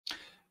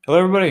Hello,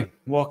 everybody.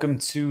 Welcome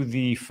to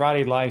the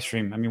Friday live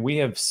stream. I mean, we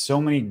have so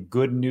many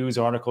good news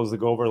articles to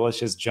go over. Let's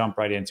just jump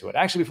right into it.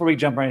 Actually, before we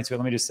jump right into it,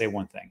 let me just say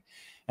one thing.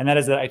 And that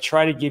is that I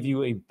try to give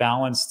you a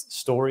balanced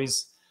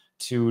stories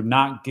to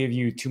not give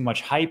you too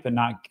much hype and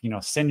not,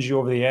 send you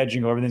over the edge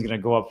and go, everything's going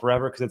to go up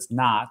forever, because it's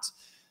not.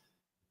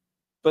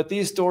 But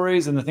these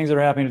stories and the things that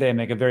are happening today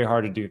make it very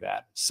hard to do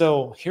that.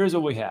 So here's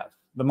what we have.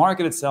 The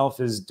market itself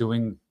is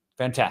doing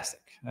fantastic.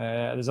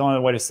 There's only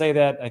a way to say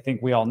that. I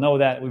think we all know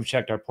that. We've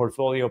checked our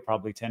portfolio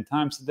probably 10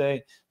 times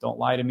today. Don't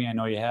lie to me. I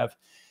know you have.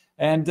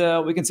 And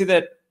we can see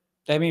that,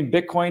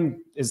 Bitcoin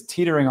is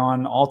teetering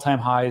on all-time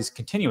highs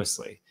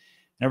continuously.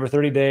 And over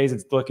 30 days,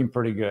 it's looking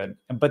pretty good.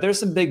 But there's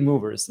some big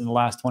movers in the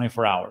last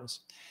 24 hours.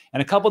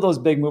 And a couple of those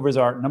big movers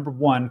are, number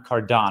one,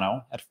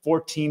 Cardano at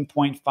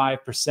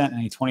 14.5% in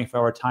a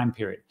 24-hour time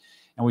period.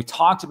 And we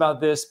talked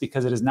about this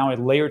because it is now a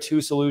layer 2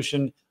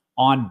 solution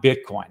on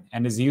Bitcoin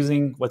and is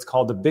using what's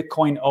called the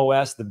Bitcoin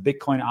OS, the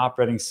Bitcoin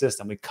operating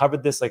system. We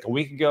covered this like a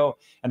week ago.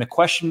 And the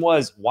question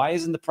was, why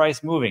isn't the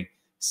price moving?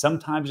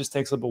 Sometimes it just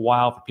takes a little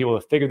while for people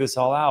to figure this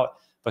all out.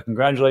 But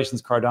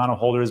congratulations, Cardano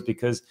holders,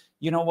 because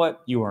you know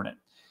what? You earn it.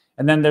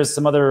 And then there's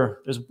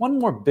one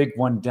more big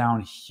one down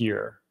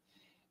here.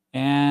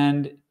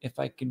 And if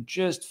I can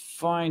just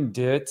find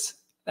it,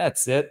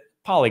 that's it.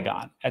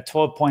 Polygon at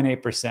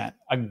 12.8%.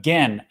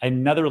 Again,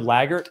 another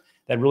laggard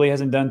that really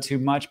hasn't done too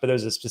much, but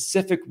there's a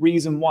specific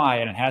reason why,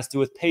 and it has to do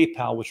with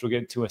PayPal, which we'll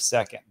get to in a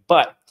second.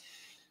 But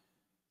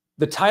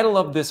the title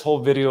of this whole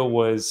video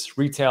was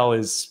Retail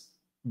is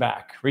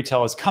Back.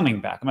 Retail is coming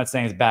back. I'm not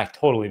saying it's back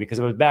totally, because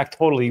if it was back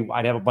totally,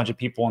 I'd have a bunch of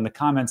people in the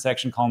comment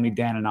section calling me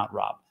Dan and not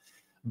Rob.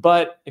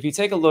 But if you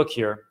take a look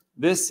here,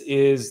 this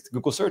is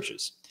Google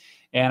searches.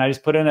 And I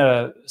just put in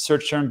a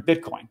search term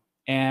Bitcoin.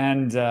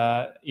 And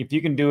if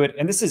you can do it,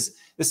 and this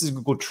is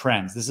Google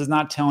Trends. This is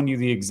not telling you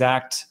the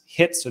exact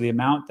hits or the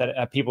amount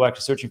that people are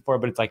actually searching for,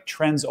 but it's like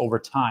trends over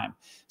time.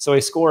 So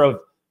a score of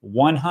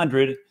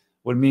 100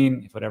 would mean,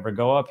 if it would ever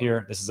go up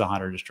here, this is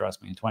 100, just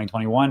trust me, in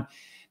 2021,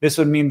 this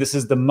would mean this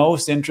is the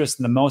most interest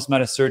and the most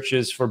meta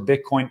searches for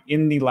Bitcoin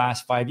in the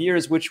last 5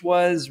 years, which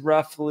was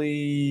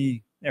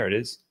roughly, there it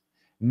is,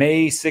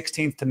 May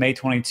 16th to May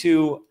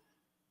 22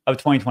 of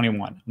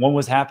 2021. What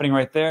was happening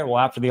right there? Well,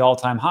 after the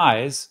all-time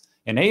highs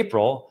in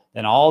April,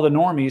 then all the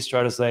normies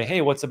try to say,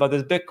 hey, what's about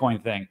this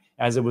Bitcoin thing,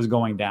 as it was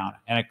going down.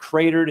 And it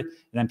cratered, and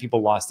then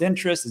people lost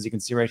interest, as you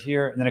can see right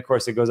here. And then, of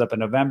course, it goes up in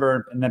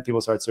November, and then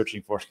people start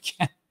searching for it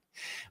again,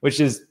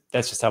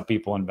 that's just how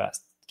people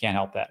invest. Can't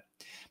help that.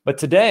 But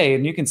today,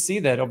 and you can see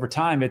that over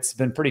time, it's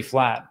been pretty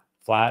flat.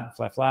 But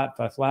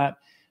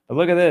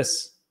look at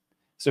this.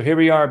 So here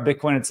we are,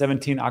 Bitcoin at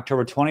 17,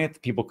 October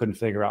 20th. People couldn't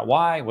figure out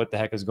why, what the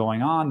heck is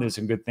going on. There's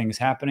some good things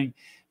happening.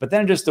 But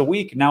then in just a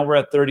week, now we're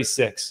at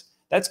 36.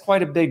 That's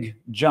quite a big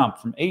jump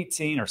from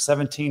 18 or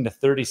 17 to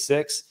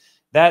 36.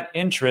 That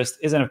interest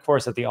isn't, of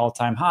course, at the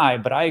all-time high,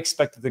 but I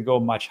expect it to go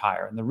much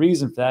higher. And the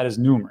reason for that is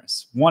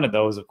numerous. One of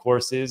those, of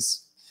course,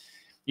 is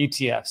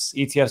ETFs.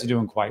 ETFs are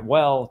doing quite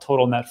well.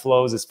 Total net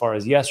flows as far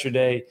as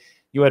yesterday.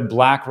 You had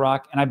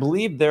BlackRock, and I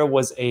believe there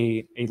was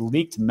a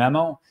leaked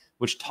memo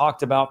which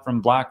talked about from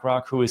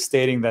BlackRock, who is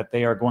stating that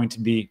they are going to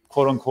be,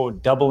 quote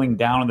unquote, doubling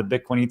down on the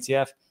Bitcoin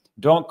ETF.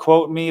 Don't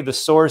quote me. The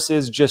source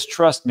is, just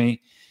trust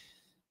me.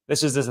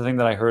 This is just a thing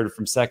that I heard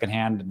from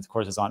secondhand, and of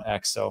course it's on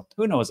X, so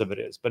who knows if it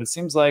is. But it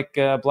seems like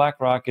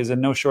BlackRock is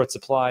in no short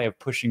supply of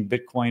pushing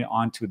Bitcoin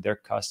onto their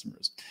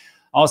customers.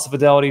 Also,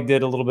 Fidelity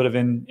did a little bit of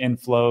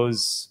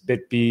inflows,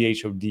 BitB,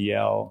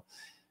 HODL,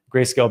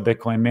 Grayscale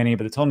Bitcoin Mini,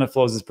 but the total net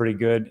flows is pretty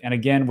good. And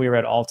again, we were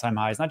at all-time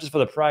highs, not just for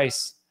the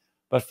price,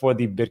 but for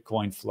the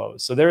Bitcoin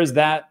flows. So there is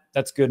that.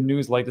 That's good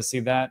news. Like to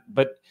see that.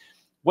 But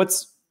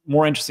what's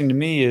more interesting to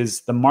me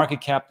is the market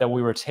cap that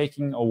we were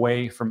taking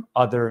away from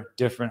other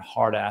different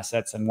hard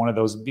assets, and one of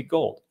those would be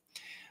gold.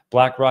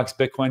 BlackRock's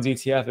Bitcoin's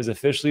ETF is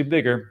officially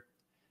bigger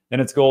than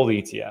its gold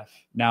ETF.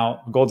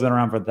 Now, gold's been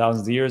around for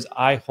thousands of years.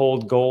 I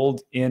hold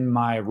gold in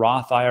my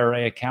Roth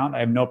IRA account. I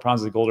have no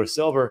problems with gold or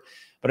silver.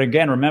 But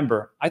again,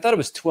 remember, I thought it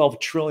was 12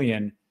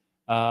 trillion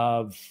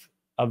of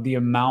the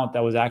amount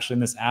that was actually in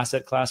this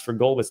asset class for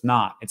gold. It's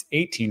not. It's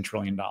 $18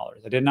 trillion.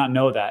 I did not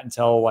know that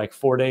until like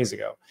 4 days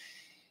ago.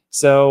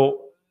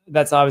 So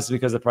that's obviously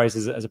because the price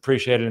has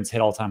appreciated and it's hit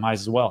all-time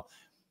highs as well.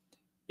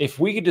 If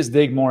we could just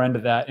dig more into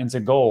that, into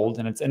gold,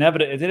 and it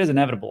is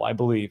inevitable, I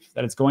believe,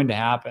 that it's going to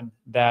happen,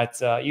 that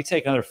you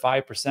take another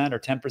 5% or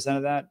 10%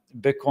 of that,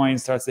 Bitcoin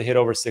starts to hit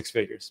over 6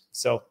 figures.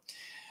 So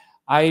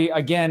I,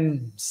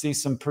 again, see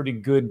some pretty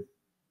good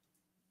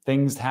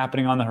things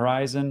happening on the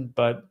horizon,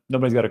 but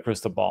nobody's got a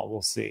crystal ball.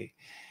 We'll see.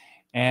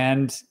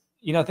 And,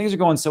 things are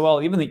going so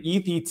well. Even the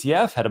ETH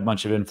ETF had a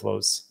bunch of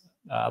inflows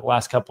the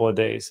last couple of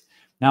days.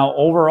 Now,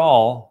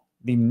 overall,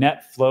 the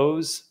net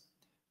flows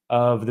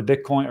of the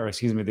Bitcoin, or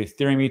excuse me, the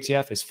Ethereum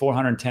ETF is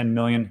 410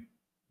 million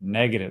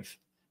negative,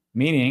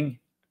 meaning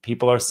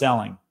people are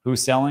selling.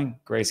 Who's selling?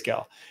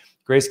 Grayscale.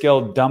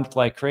 Grayscale dumped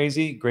like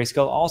crazy.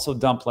 Grayscale also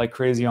dumped like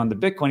crazy on the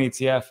Bitcoin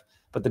ETF,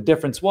 but the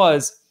difference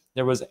was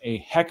there was a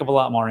heck of a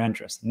lot more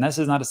interest. And this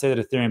is not to say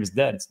that Ethereum is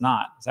dead. It's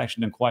not. It's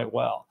actually done quite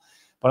well.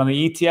 But on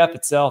the ETF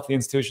itself, the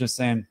institution is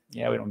saying,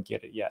 yeah, we don't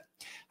get it yet.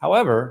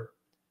 However,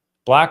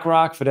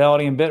 BlackRock,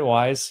 Fidelity, and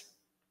Bitwise,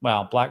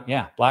 well,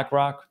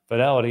 BlackRock,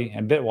 Fidelity,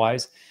 and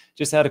Bitwise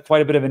just had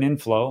quite a bit of an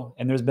inflow,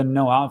 and there's been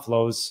no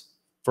outflows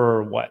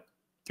for what,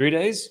 3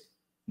 days?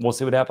 We'll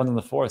see what happens on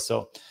the 4th.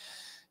 So,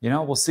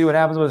 we'll see what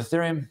happens with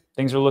Ethereum.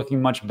 Things are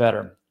looking much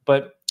better.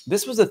 But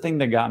this was the thing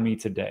that got me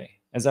today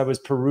as I was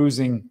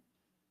perusing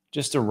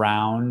just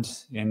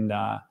around in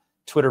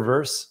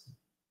Twitterverse.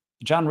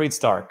 John Reed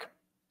Stark.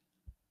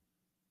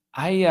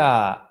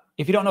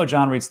 If you don't know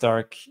John Reed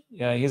Stark,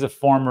 he's a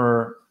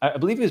former, I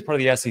believe he was part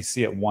of the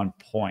SEC at one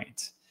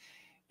point.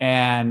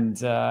 And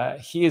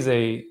he is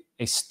a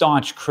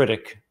staunch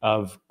critic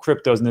of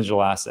cryptos and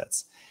digital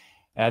assets.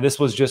 This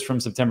was just from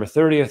September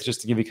 30th,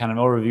 just to give you kind of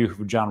an overview of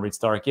who John Reed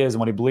Stark is and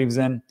what he believes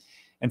in.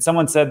 And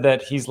someone said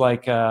that he's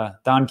like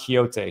Don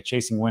Quixote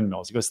chasing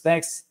windmills. He goes,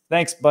 thanks,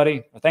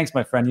 buddy. Or, thanks,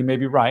 my friend. You may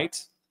be right.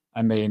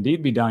 I may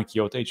indeed be Don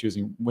Quixote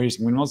chasing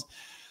windmills.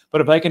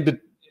 But if I can,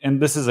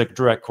 and this is a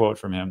direct quote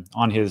from him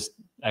on his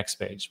X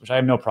page, which I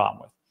have no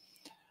problem with.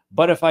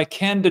 But if I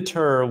can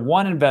deter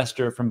one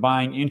investor from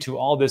buying into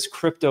all this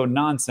crypto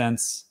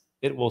nonsense,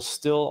 it will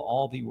still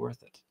all be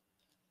worth it.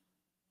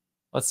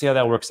 Let's see how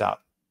that works out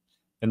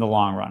in the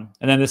long run.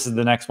 And then this is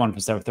the next one from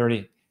 7:30.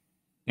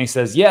 And he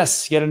says,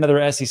 yes, yet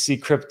another SEC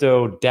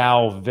crypto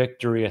DAO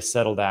victory, a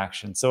settled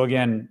action. So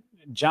again,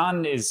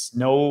 John is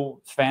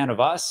no fan of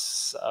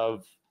us,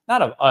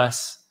 not of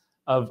us,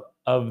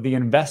 of the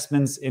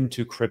investments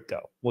into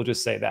crypto. We'll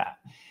just say that.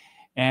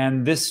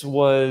 And this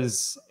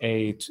was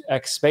a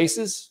X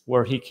Spaces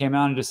where he came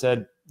out and just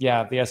said,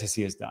 yeah, the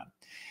SEC is done.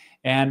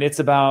 And it's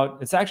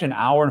actually an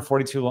hour and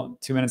 42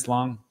 minutes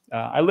long.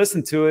 I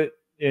listened to it.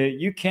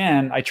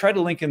 I tried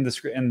to link in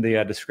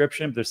the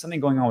description, but there's something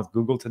going on with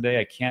Google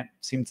today. I can't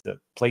seem to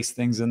place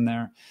things in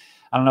there.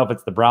 I don't know if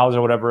it's the browser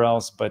or whatever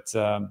else, but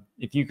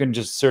if you can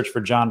just search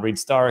for John Reed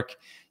Stark,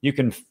 you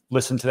can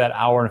listen to that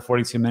hour and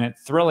 42-minute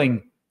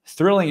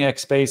thrilling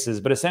X Spaces.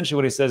 But essentially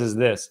what he says is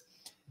this.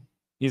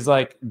 He's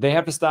like, they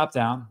have to stop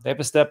down. They have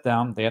to step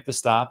down. They have to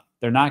stop.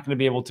 They're not going to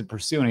be able to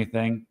pursue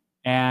anything.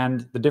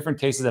 And the different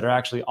cases that are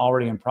actually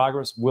already in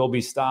progress will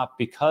be stopped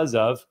because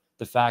of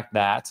the fact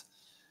that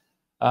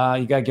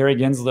you got Gary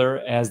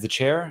Gensler as the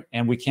chair,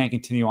 and we can't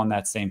continue on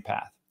that same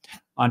path.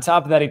 On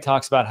top of that, he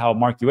talks about how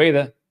Mark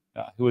Ueda,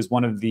 who is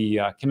one of the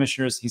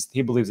commissioners,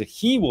 he believes that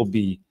he will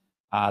be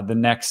the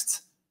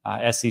next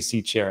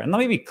SEC chair. And let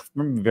me be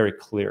very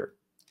clear.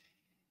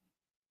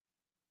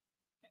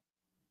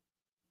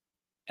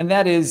 And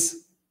that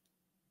is,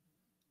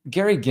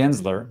 Gary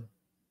Gensler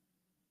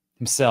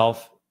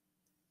himself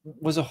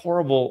was a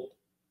horrible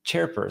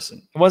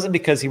chairperson. It wasn't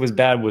because he was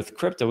bad with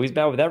crypto. He's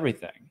bad with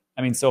everything.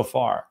 I mean, so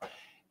far.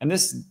 And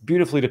this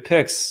beautifully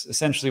depicts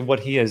essentially what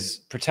he has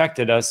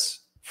protected us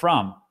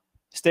from,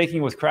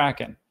 staking with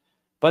Kraken.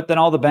 But then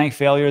all the bank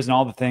failures and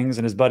all the things,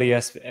 and his buddy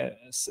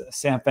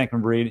Sam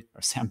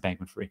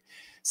Bankman-Fried,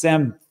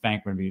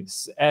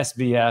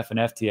 SBF and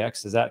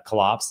FTX, as that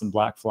collapsed, and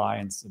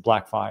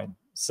BlackFi and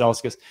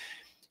Celsius,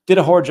 did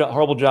a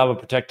horrible job of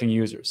protecting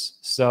users.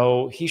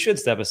 So he should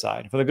step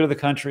aside. For the good of the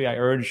country, I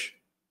urge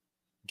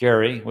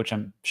Gary, which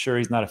I'm sure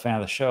he's not a fan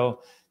of the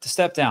show, to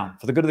step down.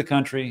 For the good of the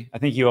country, I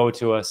think you owe it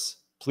to us.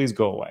 Please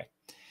go away.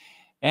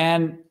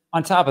 And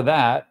on top of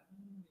that,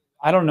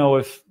 I don't know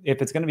if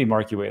it's going to be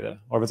Mark Ueda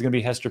or if it's going to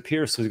be Hester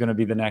Pierce who's going to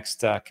be the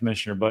next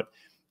commissioner, but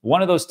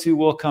one of those two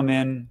will come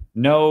in.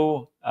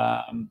 No,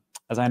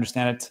 as I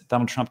understand it,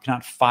 Donald Trump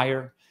cannot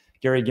fire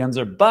Gary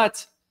Gensler,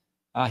 but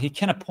he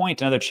can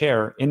appoint another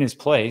chair in his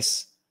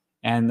place,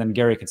 and then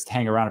Gary could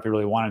hang around if he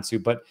really wanted to.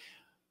 But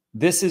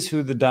this is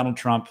who the Donald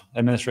Trump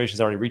administration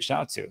has already reached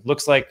out to.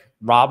 Looks like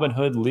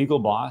Robinhood legal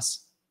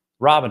boss,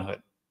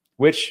 Robinhood,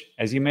 which,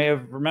 as you may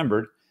have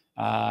remembered,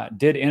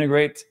 did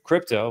integrate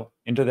crypto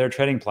into their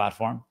trading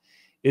platform,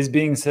 is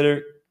being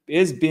considered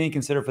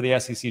for the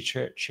SEC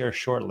chair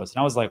shortlist.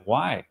 And I was like,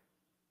 why?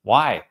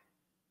 Why?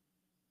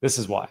 This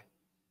is why.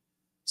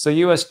 So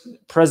U.S.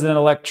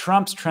 President-elect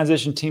Trump's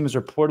transition team is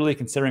reportedly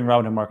considering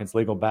Robinhood Markets'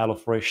 legal battle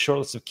for a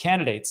shortlist of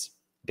candidates.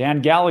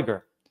 Dan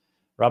Gallagher,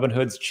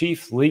 Robinhood's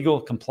chief legal,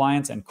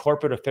 compliance, and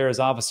corporate affairs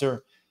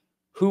officer,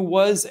 who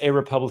was a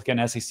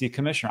Republican SEC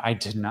commissioner. I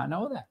did not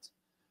know that.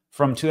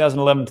 From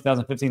 2011 to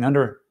 2015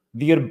 under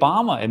the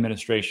Obama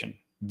administration.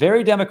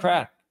 Very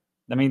Democratic.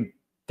 I mean,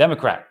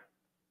 Democrat.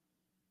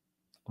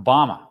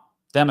 Obama,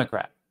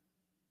 Democrat.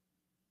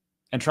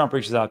 And Trump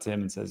reaches out to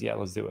him and says, yeah,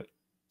 let's do it.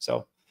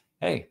 So,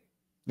 hey,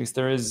 at least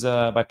there is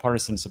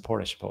bipartisan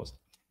support, I suppose.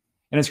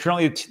 And it's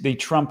currently the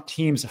Trump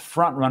team's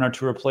frontrunner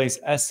to replace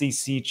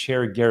SEC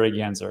Chair Gary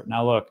Gensler.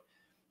 Now, look,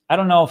 I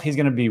don't know if he's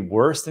going to be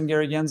worse than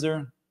Gary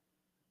Gensler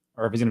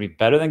or if he's going to be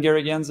better than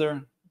Gary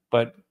Gensler,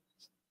 but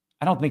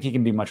I don't think he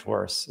can be much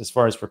worse as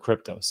far as for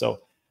crypto. So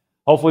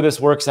hopefully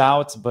this works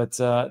out, but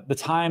the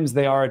times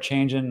they are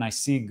changing, and I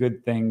see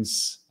good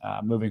things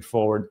moving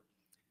forward.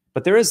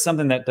 But there is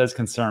something that does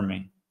concern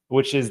me,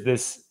 which is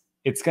this,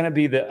 it's going to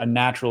be a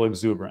natural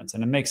exuberance,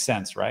 and it makes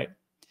sense, right?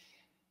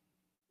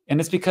 And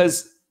it's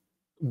because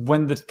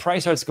when the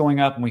price starts going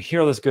up and we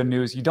hear all this good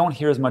news, you don't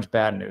hear as much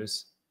bad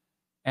news.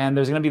 And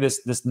there's going to be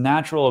this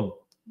natural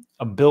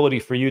ability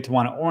for you to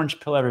want to orange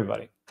pill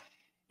everybody.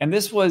 And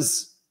this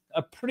was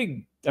a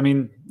pretty, I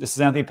mean, this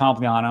is Anthony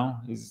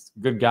Pompliano. He's a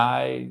good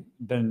guy,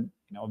 been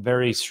a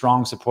very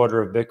strong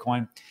supporter of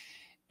Bitcoin.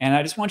 And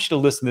I just want you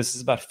to listen. This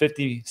is about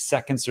 50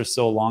 seconds or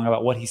so long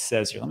about what he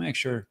says here. Let me make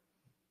sure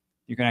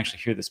you can actually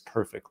hear this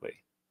perfectly.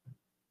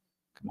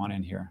 Come on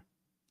in here.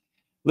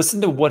 Listen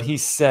to what he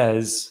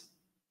says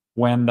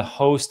when the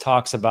host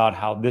talks about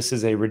how this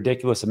is a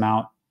ridiculous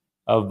amount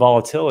of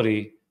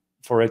volatility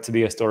for it to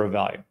be a store of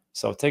value.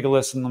 So take a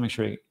listen. Let me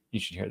show you. You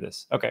should hear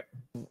this. Okay.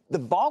 The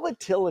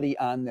volatility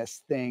on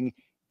this thing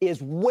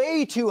is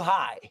way too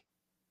high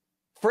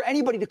for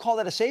anybody to call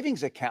that a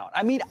savings account.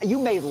 I mean, you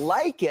may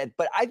like it,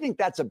 but I think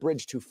that's a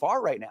bridge too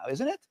far right now,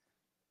 isn't it?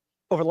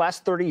 Over the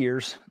last 30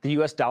 years, the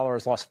US dollar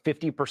has lost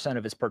 50%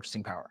 of its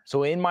purchasing power.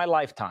 So in my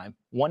lifetime,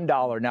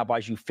 $1 now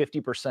buys you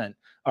 50%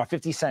 or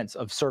 50 cents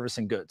of service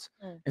and goods.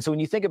 And so when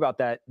you think about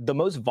that, the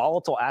most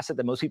volatile asset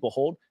that most people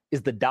hold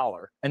is the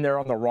dollar, and they're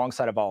on the wrong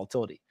side of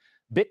volatility.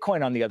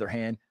 Bitcoin, on the other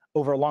hand,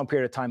 over a long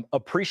period of time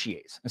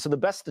appreciates. And so the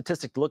best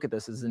statistic to look at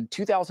this is in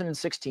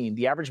 2016,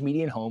 the average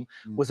median home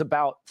was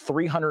about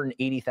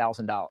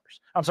 $380,000.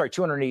 I'm sorry,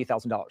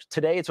 $280,000.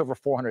 Today, it's over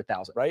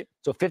 $400,000, right?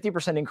 So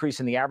 50% increase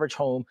in the average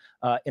home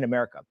in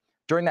America.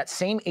 During that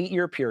same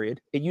 8-year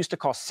period, it used to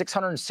cost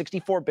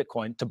 664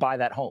 Bitcoin to buy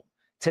that home.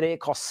 Today,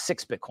 it costs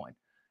 6 Bitcoin.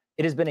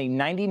 It has been a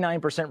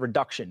 99%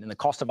 reduction in the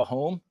cost of a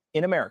home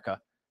in America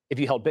if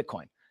you held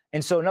Bitcoin.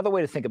 And so another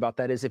way to think about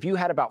that is if you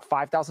had about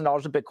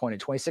 $5,000 of Bitcoin in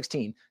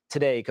 2016,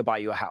 today it could buy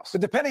you a house.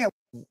 But depending on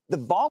the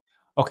vol.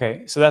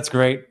 Okay, so that's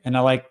great. And I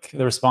like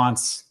the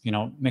response,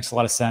 makes a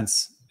lot of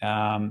sense.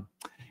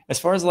 As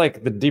far as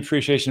like the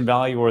depreciation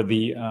value or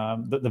the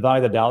value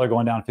of the dollar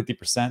going down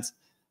 50%,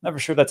 never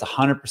sure that's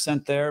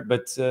 100% there,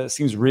 but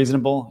seems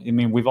reasonable. I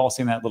mean, we've all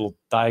seen that little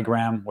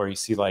diagram where you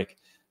see like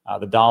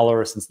the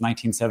dollar since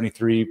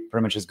 1973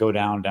 pretty much just go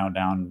down, down,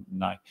 down,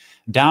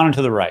 down and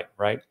to the right,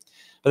 right?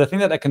 But the thing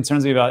that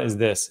concerns me about is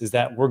this, is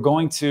that we're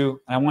going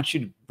to, and I want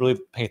you to really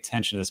pay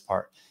attention to this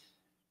part.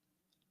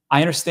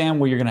 I understand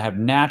where you're going to have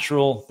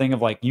natural thing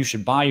of like, you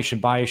should buy, you should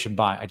buy, you should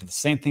buy. I did the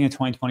same thing in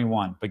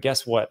 2021, but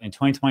guess what? In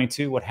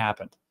 2022, what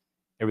happened?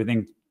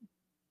 Everything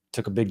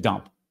took a big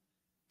dump.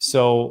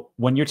 So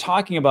when you're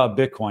talking about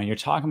Bitcoin, you're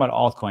talking about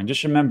altcoin,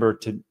 just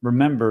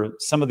remember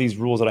some of these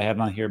rules that I have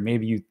on here.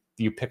 Maybe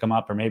you pick them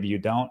up or maybe you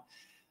don't.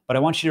 But I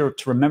want you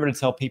to remember to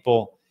tell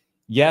people,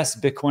 yes,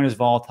 Bitcoin is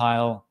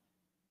volatile.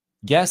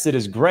 Yes, it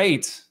is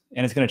great,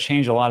 and it's going to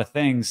change a lot of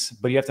things,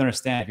 but you have to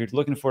understand, if you're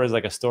looking for it as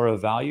like a store of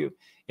value,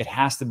 it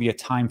has to be a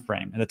time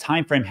frame, and the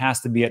time frame has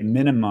to be at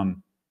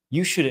minimum.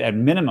 You should at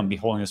minimum be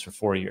holding this for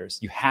 4 years.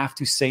 You have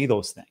to say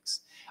those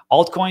things.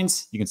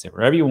 Altcoins, you can say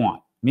whatever you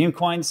want. Meme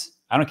coins,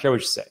 I don't care what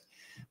you say.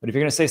 But if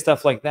you're going to say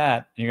stuff like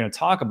that, and you're going to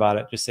talk about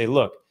it, just say,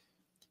 look,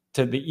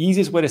 the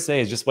easiest way to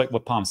say is just like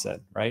what Pom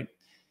said, right?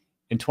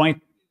 In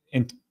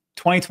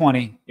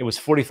 2020, it was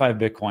 45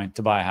 Bitcoin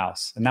to buy a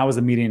house. And that was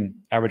the median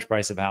average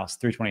price of a house,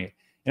 328.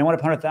 And it went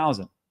up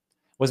 100,000.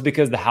 Was it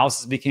because the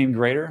houses became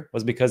greater?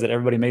 Was it because that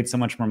everybody made so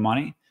much more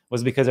money?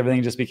 Was it because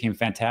everything just became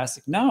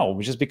fantastic? No, it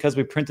was just because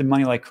we printed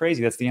money like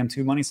crazy. That's the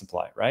M2 money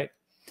supply, right?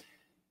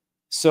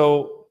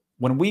 So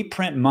when we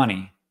print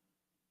money,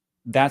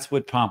 that's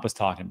what Pomp was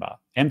talking about.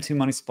 M2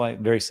 money supply,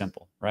 very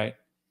simple, right?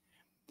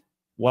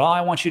 What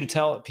I want you to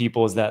tell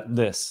people is that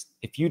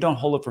if you don't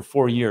hold it for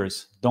 4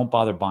 years, don't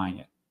bother buying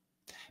it.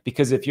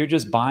 Because if you're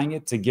just buying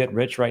it to get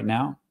rich right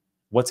now,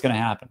 what's going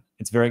to happen?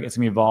 It's going to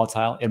be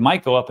volatile. It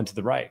might go up and to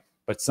the right,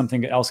 but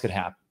something else could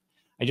happen.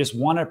 I just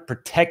want to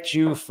protect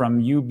you from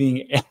you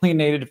being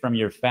alienated from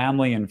your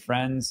family and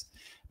friends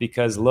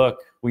because look,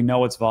 we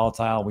know it's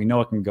volatile. We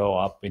know it can go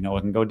up. We know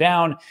it can go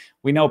down.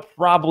 We know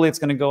probably it's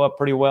going to go up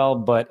pretty well,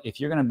 but if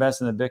you're going to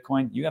invest in the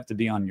Bitcoin, you have to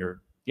be on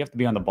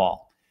the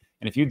ball.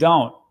 And if you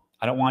don't,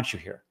 I don't want you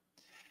here.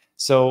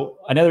 So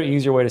another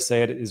easier way to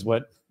say it is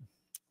what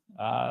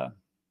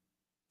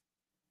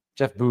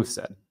Jeff Booth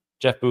said.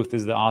 Jeff Booth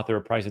is the author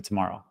of Price of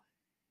Tomorrow.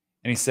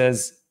 And he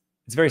says,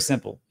 it's very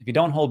simple. If you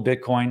don't hold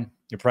Bitcoin,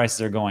 your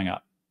prices are going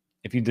up.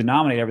 If you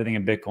denominate everything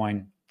in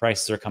Bitcoin,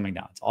 prices are coming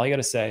down. It's all you got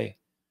to say.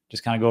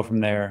 Just kind of go from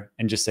there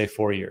and just say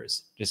 4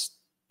 years. Just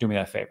do me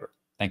that favor.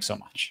 Thanks so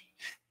much.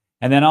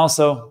 And then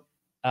also,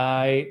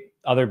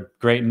 other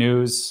great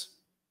news.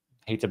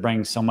 Hate to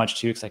bring so much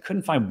to you because I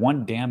couldn't find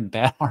one damn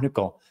bad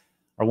article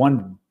or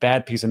one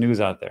bad piece of news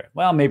out there.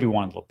 Well, maybe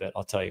one a little bit,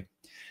 I'll tell you.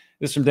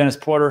 This is from Dennis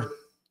Porter.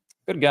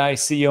 Good guy,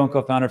 CEO and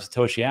co-founder of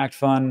Satoshi Act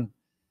Fund.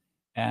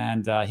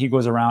 And he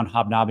goes around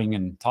hobnobbing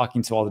and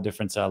talking to all the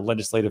different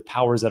legislative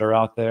powers that are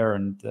out there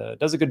and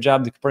does a good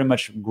job to pretty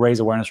much raise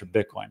awareness for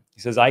Bitcoin.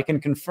 He says, I can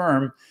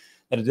confirm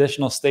that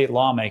additional state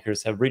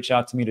lawmakers have reached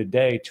out to me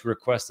today to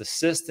request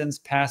assistance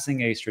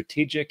passing a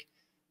strategic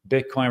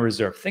Bitcoin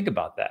reserve. Think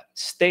about that.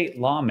 State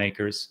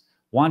lawmakers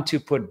want to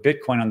put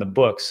Bitcoin on the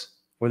books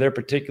for their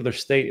particular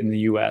state in the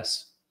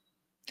US.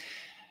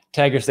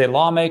 Tag your state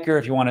lawmaker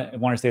if you want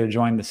your state to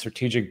join the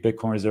strategic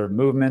Bitcoin reserve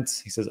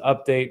movement. He says,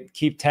 update,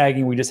 keep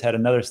tagging. We just had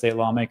another state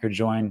lawmaker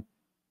join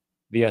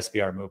the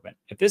SBR movement.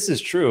 If this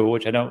is true,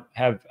 which I don't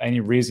have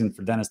any reason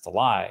for Dennis to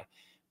lie,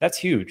 that's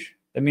huge.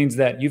 That means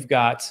that you've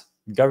got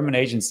government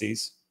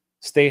agencies,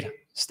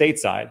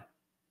 stateside,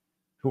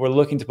 who are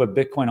looking to put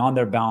Bitcoin on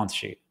their balance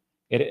sheet.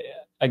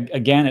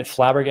 Again, it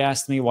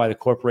flabbergasted me why the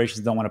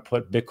corporations don't want to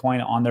put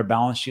Bitcoin on their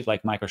balance sheet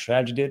like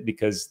MicroStrategy did,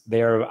 because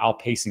they are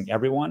outpacing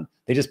everyone.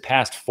 They just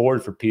passed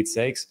Ford, for Pete's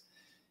sakes.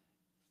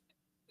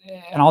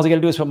 And all you got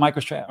to do is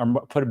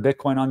put put a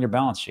Bitcoin on your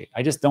balance sheet.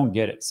 I just don't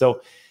get it.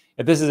 So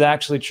if this is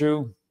actually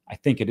true, I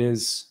think it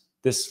is.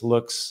 This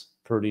looks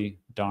pretty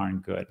darn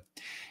good.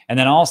 And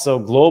then also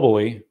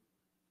globally,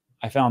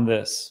 I found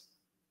this.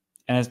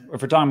 And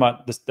if we're talking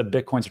about this, the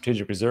Bitcoin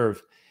Strategic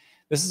Reserve,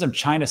 this is from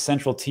China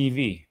Central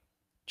TV.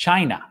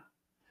 China.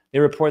 They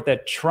report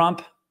that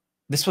Trump,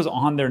 this was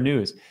on their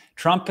news,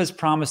 Trump has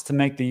promised to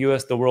make the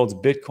U.S. the world's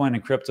Bitcoin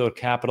and crypto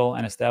capital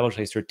and establish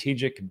a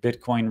strategic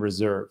Bitcoin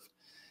reserve.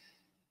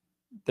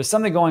 There's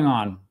something going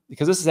on,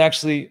 because this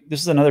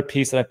is another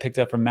piece that I picked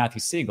up from Matthew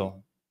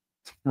Siegel,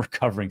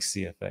 recovering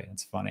CFA.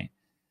 It's funny.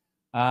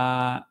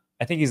 I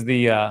think he's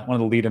the one of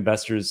the lead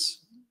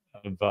investors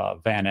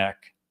of Van Eck,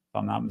 if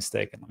I'm not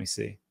mistaken. Let me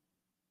see.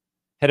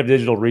 Head of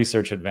digital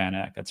research at Van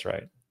Eck. That's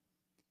right.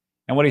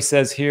 And what he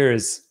says here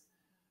is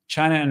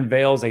China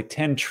unveils a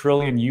 10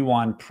 trillion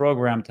yuan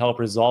program to help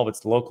resolve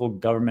its local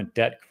government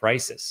debt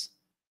crisis,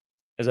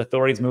 as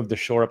authorities move to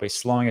shore up a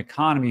slowing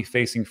economy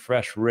facing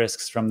fresh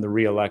risks from the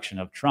re-election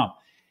of Trump.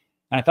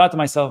 And I thought to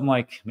myself, I'm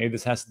like, maybe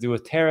this has to do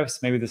with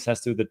tariffs. Maybe this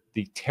has to do with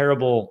the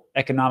terrible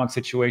economic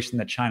situation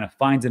that China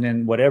finds it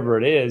in. Whatever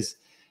it is,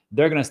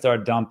 they're going to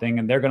start dumping,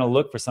 and they're going to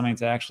look for something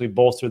to actually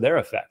bolster their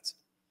effect.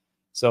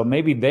 So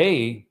maybe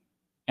they,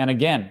 and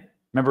again,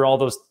 remember all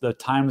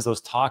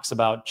those talks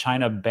about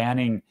China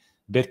banning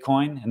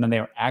Bitcoin, and then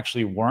they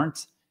actually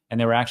weren't, and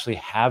they were actually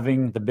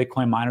having the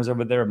Bitcoin miners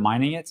over there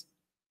mining it.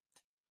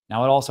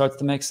 Now it all starts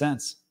to make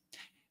sense.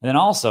 And then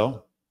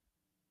also,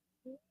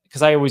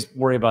 because I always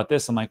worry about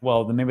this, I'm like,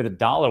 well, then maybe the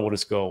dollar will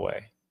just go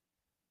away.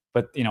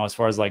 But, you know, as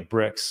far as like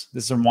BRICS,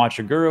 this is from Watch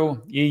Your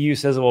Guru. EU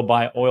says it will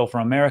buy oil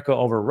from America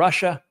over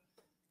Russia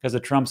because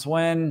of Trump's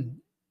win.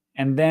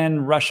 And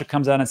then Russia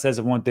comes out and says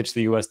it won't ditch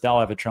the US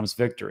dollar after Trump's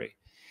victory.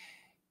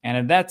 And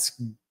if that's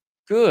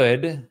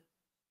good,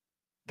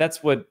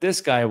 that's what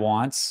this guy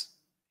wants.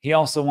 He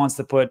also wants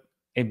to put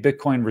a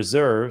Bitcoin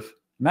reserve.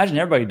 Imagine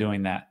everybody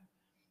doing that.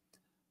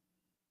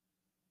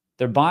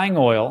 They're buying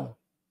oil.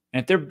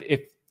 And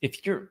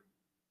if you're,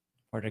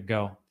 where'd it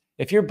go?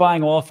 If you're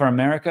buying oil for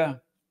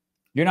America,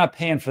 you're not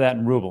paying for that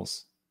in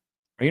rubles,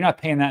 or you're not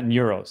paying that in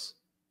euros.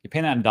 You're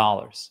paying that in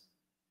dollars.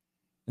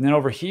 And then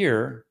over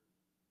here,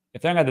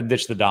 if they're going to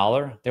ditch the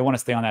dollar, they want to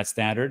stay on that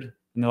standard.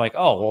 And they're like,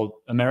 oh, well,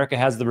 America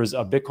has a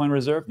Bitcoin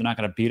reserve. They're not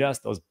going to beat us.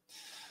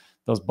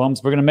 Those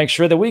bums. We're going to make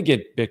sure that we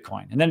get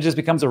Bitcoin. And then it just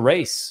becomes a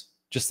race,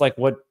 just like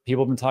what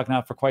people have been talking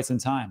about for quite some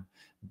time.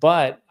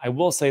 But I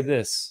will say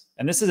this,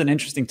 and this is an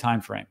interesting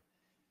time frame.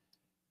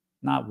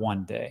 Not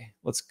one day.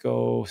 Let's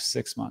go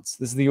 6 months.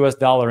 This is the US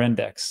dollar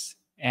index.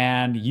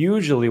 And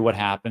usually what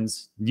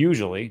happens,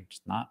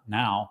 just not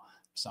now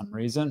for some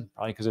reason,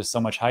 probably because there's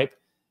so much hype,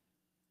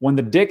 when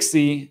the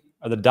Dixie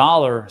or the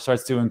dollar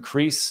starts to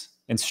increase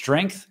in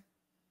strength,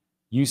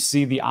 you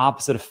see the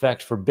opposite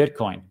effect for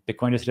Bitcoin.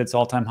 Bitcoin just hit its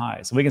all-time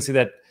high. So we can see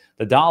that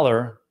the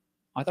dollar,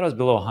 I thought it was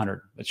below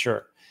 100, but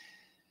sure,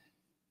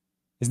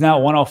 is now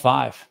at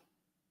 105.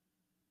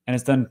 And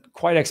it's done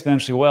quite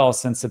exponentially well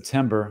since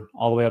September,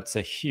 all the way up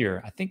to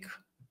here. I think,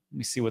 let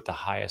me see what the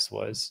highest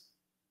was.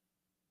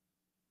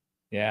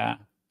 Yeah.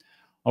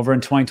 Over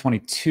in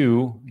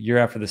 2022, year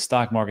after the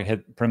stock market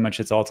hit pretty much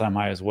its all-time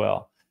high as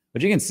well.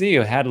 But you can see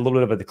it had a little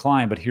bit of a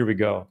decline, but here we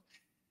go.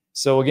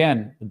 So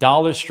again, the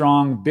dollar's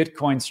strong,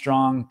 Bitcoin's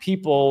strong.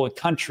 People,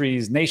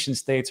 countries, nation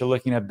states are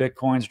looking at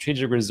Bitcoin,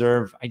 strategic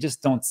reserve. I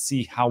just don't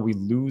see how we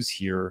lose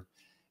here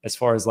as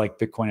far as like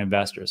Bitcoin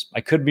investors.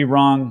 I could be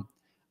wrong.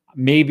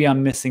 Maybe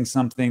I'm missing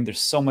something. There's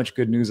so much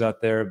good news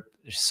out there.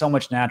 There's so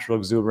much natural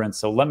exuberance.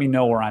 So let me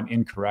know where I'm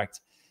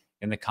incorrect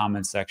in the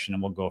comments section,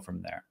 and we'll go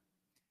from there.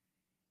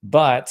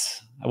 But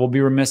I will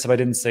be remiss if I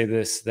didn't say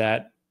this,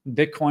 that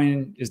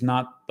Bitcoin is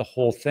not the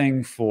whole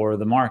thing for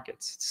the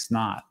markets. It's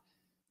not.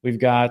 We've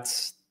got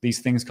these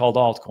things called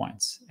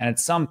altcoins. And at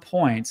some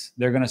point,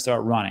 they're going to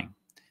start running.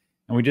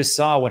 And we just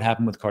saw what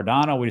happened with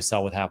Cardano. We just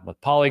saw what happened with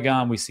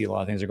Polygon. We see a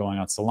lot of things are going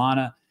on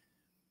Solana.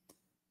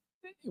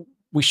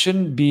 We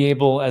shouldn't be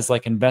able, as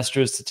like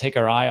investors, to take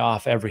our eye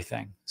off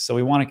everything. So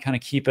we want to kind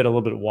of keep it a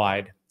little bit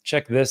wide.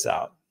 Check this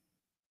out.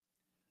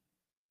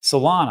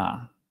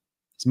 Solana,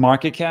 its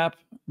market cap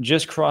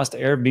just crossed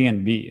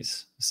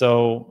Airbnb's.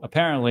 So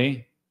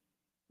apparently,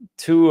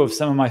 two of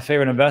some of my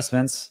favorite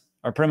investments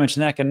are pretty much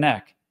neck and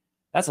neck.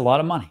 That's a lot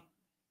of money.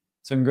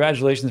 So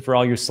congratulations for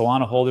all you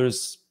Solana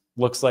holders.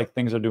 Looks like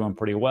things are doing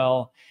pretty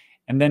well.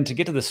 And then to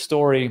get to the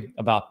story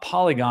about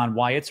Polygon,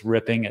 why it's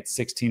ripping at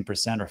 16%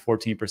 or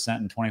 14%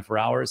 in 24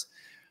 hours,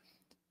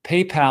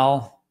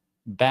 PayPal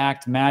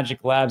backed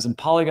Magic Labs and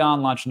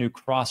Polygon launch a new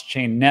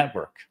cross-chain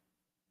network.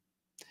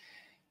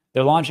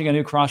 They're launching a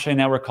new cross-chain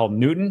network called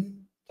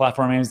Newton.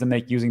 Platform aims to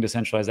make using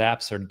decentralized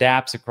apps or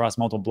dApps across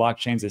multiple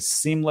blockchains as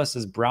seamless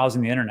as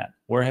browsing the internet.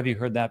 Where have you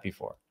heard that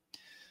before?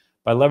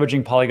 By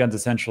leveraging Polygon's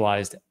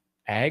decentralized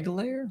AG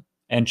layer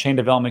and chain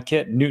development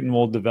kit, Newton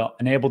will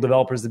enable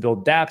developers to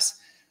build dApps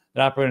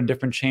that operate on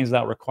different chains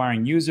without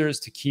requiring users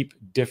to keep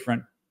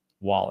different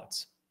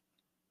wallets.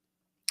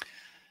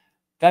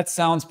 That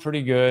sounds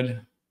pretty good.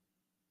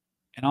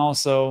 And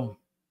also,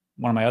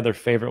 one of my other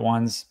favorite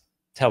ones,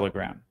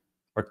 Telegram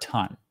or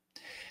Ton.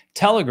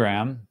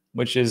 Telegram,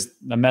 which is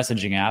the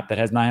messaging app that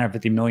has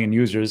 950 million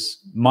users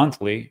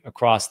monthly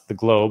across the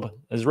globe,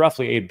 is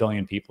roughly 8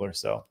 billion people or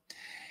so.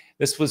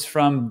 This was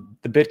from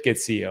the BitGet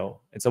CEO.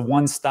 It's a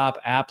one-stop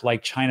app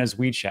like China's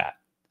WeChat.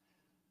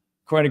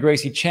 According to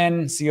Gracie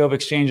Chen, CEO of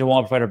exchange and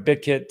wallet provider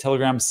BitGet,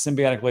 Telegram's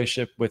symbiotic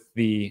relationship with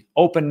the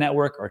Open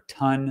Network, or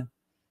TON,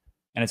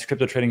 and its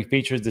crypto trading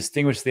features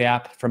distinguish the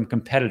app from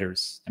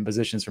competitors and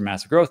positions for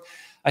massive growth.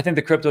 I think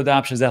the crypto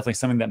adoption is definitely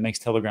something that makes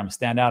Telegram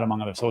stand out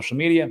among other social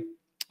media.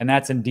 And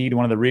that's indeed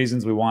one of the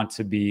reasons we want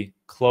to be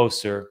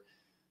closer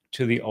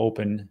to the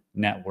open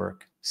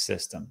network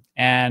system.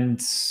 And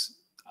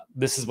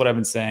this is what I've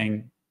been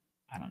saying,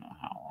 I don't know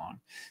how long.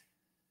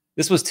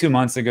 This was 2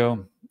 months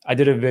ago. I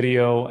did a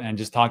video and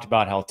just talked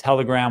about how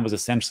Telegram was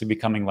essentially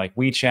becoming like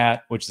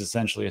WeChat, which is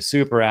essentially a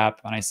super app.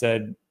 And I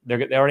said, they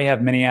already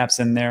have mini apps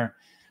in there.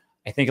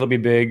 I think it'll be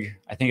big.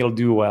 I think it'll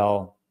do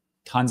well.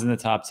 Tons in the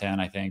top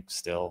 10, I think,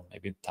 still,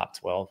 maybe top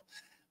 12.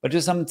 But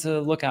just something to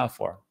look out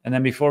for. And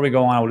then before we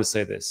go on, I will just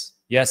say this.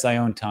 Yes, I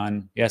own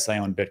Ton. Yes, I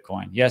own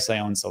Bitcoin. Yes, I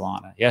own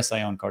Solana. Yes,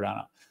 I own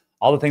Cardano.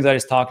 All the things I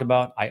just talked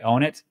about, I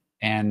own it.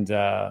 And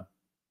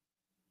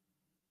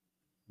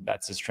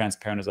that's as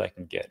transparent as I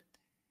can get.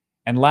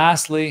 And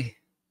lastly,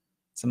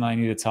 something I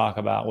need to talk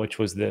about, which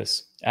was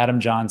this. Adam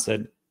John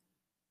said,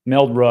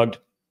 meld rugged.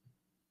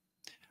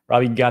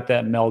 Robbie, you got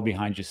that meld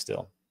behind you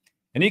still.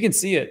 And you can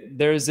see it.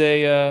 There's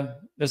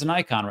an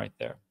icon right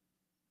there.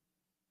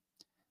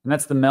 And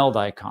that's the meld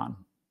icon.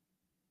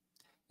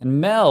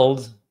 And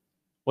meld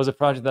was a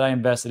project that I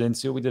invested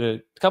into. We did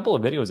a couple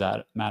of videos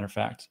at it, matter of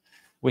fact.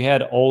 We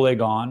had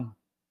Oleg on.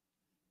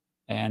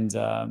 And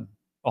Oleg.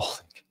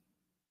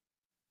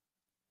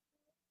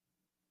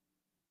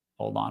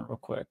 Hold on real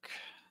quick.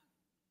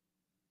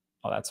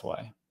 Oh, that's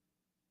why.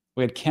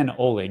 We had Ken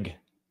Oleg,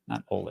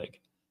 not Oleg.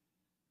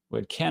 We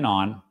had Ken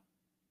on,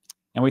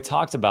 and we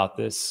talked about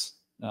this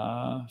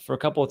for a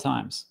couple of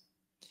times.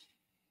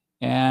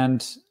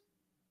 And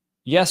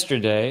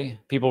yesterday,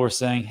 people were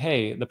saying,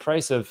 hey, the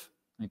price of,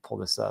 let me pull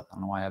this up. I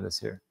don't know why I have this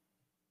here.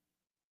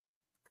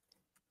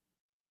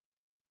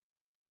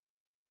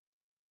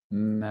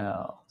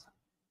 Meld.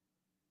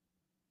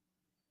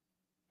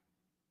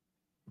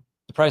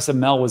 The price of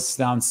Mel was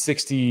down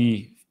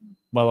 60.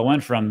 Well, it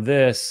went from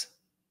this.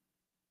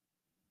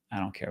 I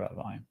don't care about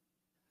volume.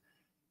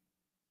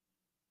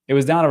 It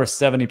was down over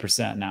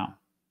 70% now,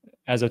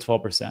 as of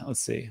 12%. Let's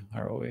see.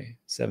 Where are we?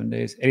 7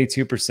 days.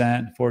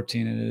 82%,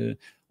 14.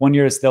 1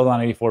 year is still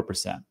down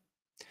 84%.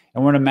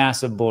 And we're in a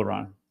massive bull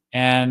run.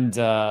 And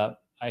I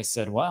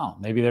said, wow,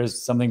 maybe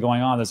there's something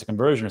going on. There's a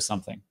conversion or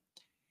something.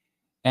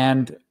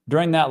 And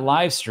during that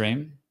live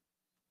stream,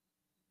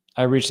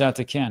 I reached out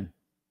to Ken,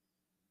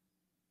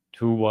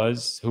 who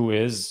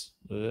is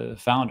the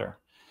founder.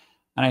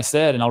 And I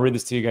said, and I'll read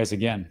this to you guys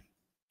again.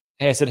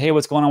 Hey, I said, hey,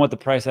 what's going on with the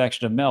price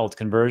action of Meld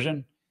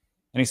conversion?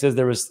 And he says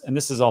there was, and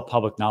this is all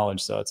public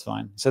knowledge, so it's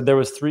fine. He said there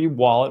was 3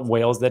 wallet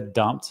whales that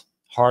dumped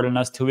hard on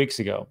us 2 weeks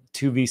ago.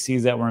 2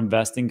 VCs that were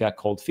investing got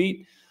cold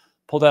feet,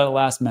 pulled out at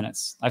last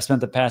minutes. I've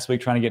spent the past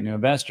week trying to get new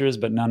investors,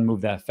 but none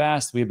moved that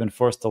fast. We've been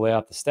forced to lay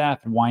off the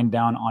staff and wind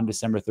down on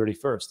December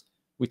 31st.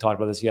 We talked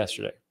about this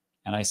yesterday.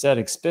 And I said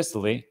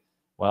explicitly,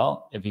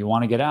 well, if you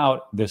want to get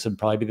out, this would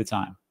probably be the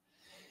time.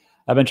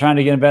 I've been trying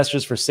to get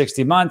investors for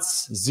 60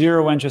 months,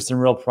 zero interest in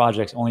real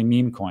projects, only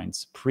meme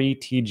coins,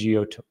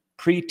 pre-TGE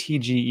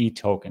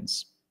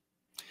tokens.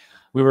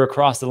 We were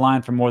across the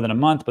line for more than a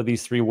month, but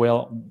these 3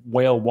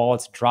 whale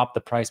wallets dropped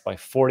the price by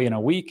 40 in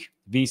a week.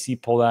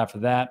 VC pulled out after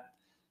that.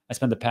 I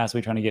spent the past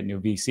week trying to get new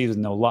VCs with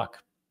no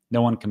luck.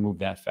 No one can move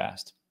that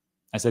fast.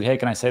 I said, hey,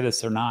 can I say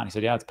this or not? He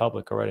said, yeah, it's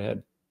public. Go right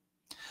ahead.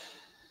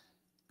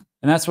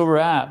 And that's where we're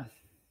at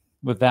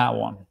with that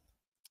one.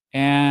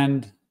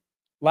 And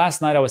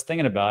last night I was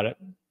thinking about it.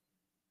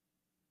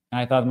 And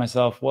I thought to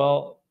myself,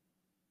 well,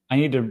 I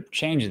need to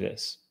change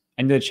this.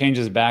 I need to change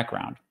this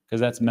background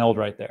because that's Meld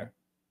right there.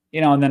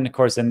 You know, and then of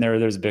course in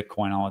there's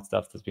Bitcoin, all that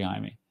stuff that's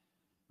behind me.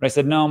 But I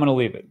said, no, I'm going to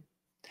leave it.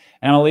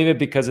 And I'm going to leave it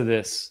because of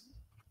this.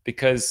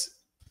 Because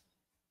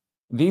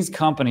these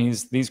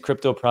companies, these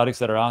crypto products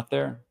that are out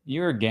there,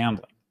 you're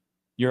gambling.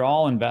 You're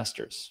all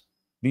investors.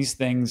 These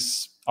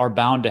things are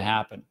bound to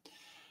happen.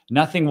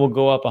 Nothing will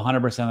go up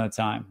 100% of the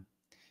time.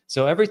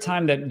 So every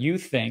time that you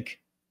think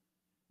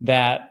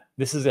that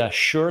this is a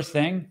sure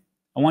thing,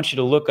 I want you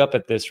to look up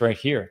at this right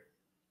here.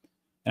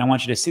 And I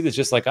want you to see this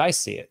just like I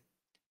see it.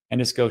 And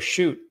just go,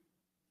 shoot,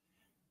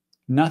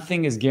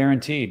 nothing is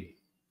guaranteed.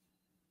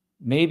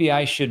 Maybe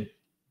I should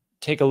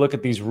take a look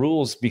at these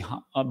rules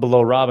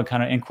below Rob and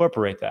kind of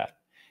incorporate that.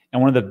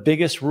 And one of the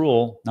biggest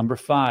rule, number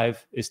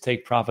 5, is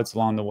take profits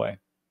along the way.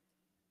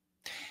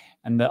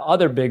 And the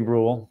other big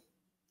rule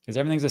is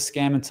everything's a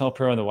scam until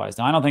proved otherwise.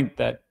 Now, I don't think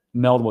that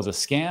Meld was a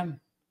scam.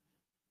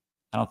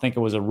 I don't think it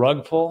was a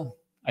rug pull.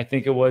 I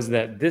think it was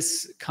that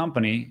this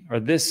company, or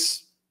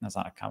this, that's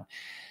not a company,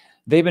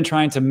 they've been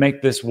trying to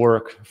make this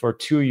work for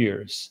 2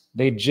 years.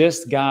 They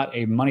just got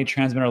a money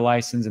transmitter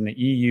license in the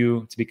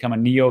EU to become a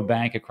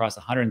neobank across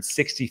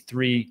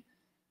 163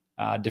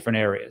 different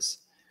areas.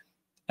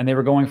 And they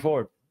were going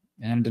forward,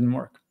 and it didn't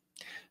work.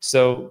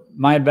 So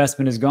my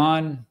investment is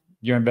gone.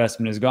 Your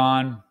investment is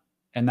gone.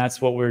 And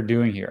that's what we're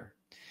doing here.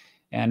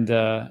 And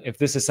if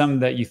this is something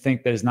that you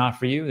think that is not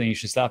for you, then you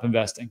should stop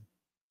investing.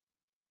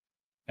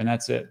 And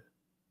that's it.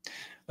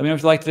 Let me know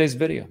if you like today's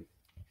video. If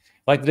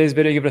you like today's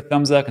video, give it a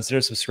thumbs up.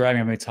 Consider subscribing.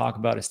 I'm going to talk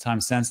about it's time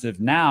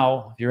sensitive.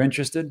 Now, if you're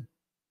interested,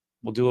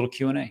 we'll do a little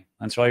Q&A.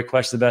 Answer all your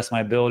questions to the best of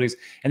my abilities.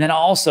 And then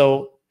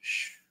also,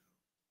 if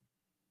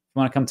you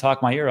want to come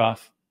talk my ear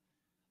off,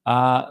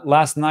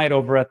 last night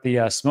over at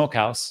the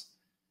smokehouse,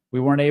 we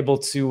weren't able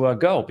to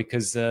go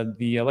because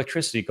the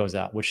electricity goes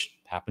out, which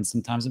happens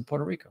sometimes in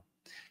Puerto Rico.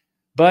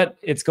 But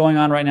it's going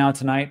on right now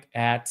tonight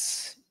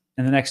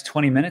in the next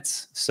 20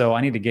 minutes. So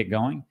I need to get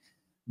going.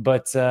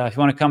 But if you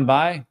want to come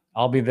by,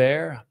 I'll be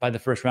there, buy the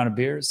first round of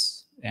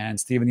beers, and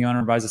Steven, the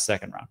owner, buys the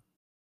second round.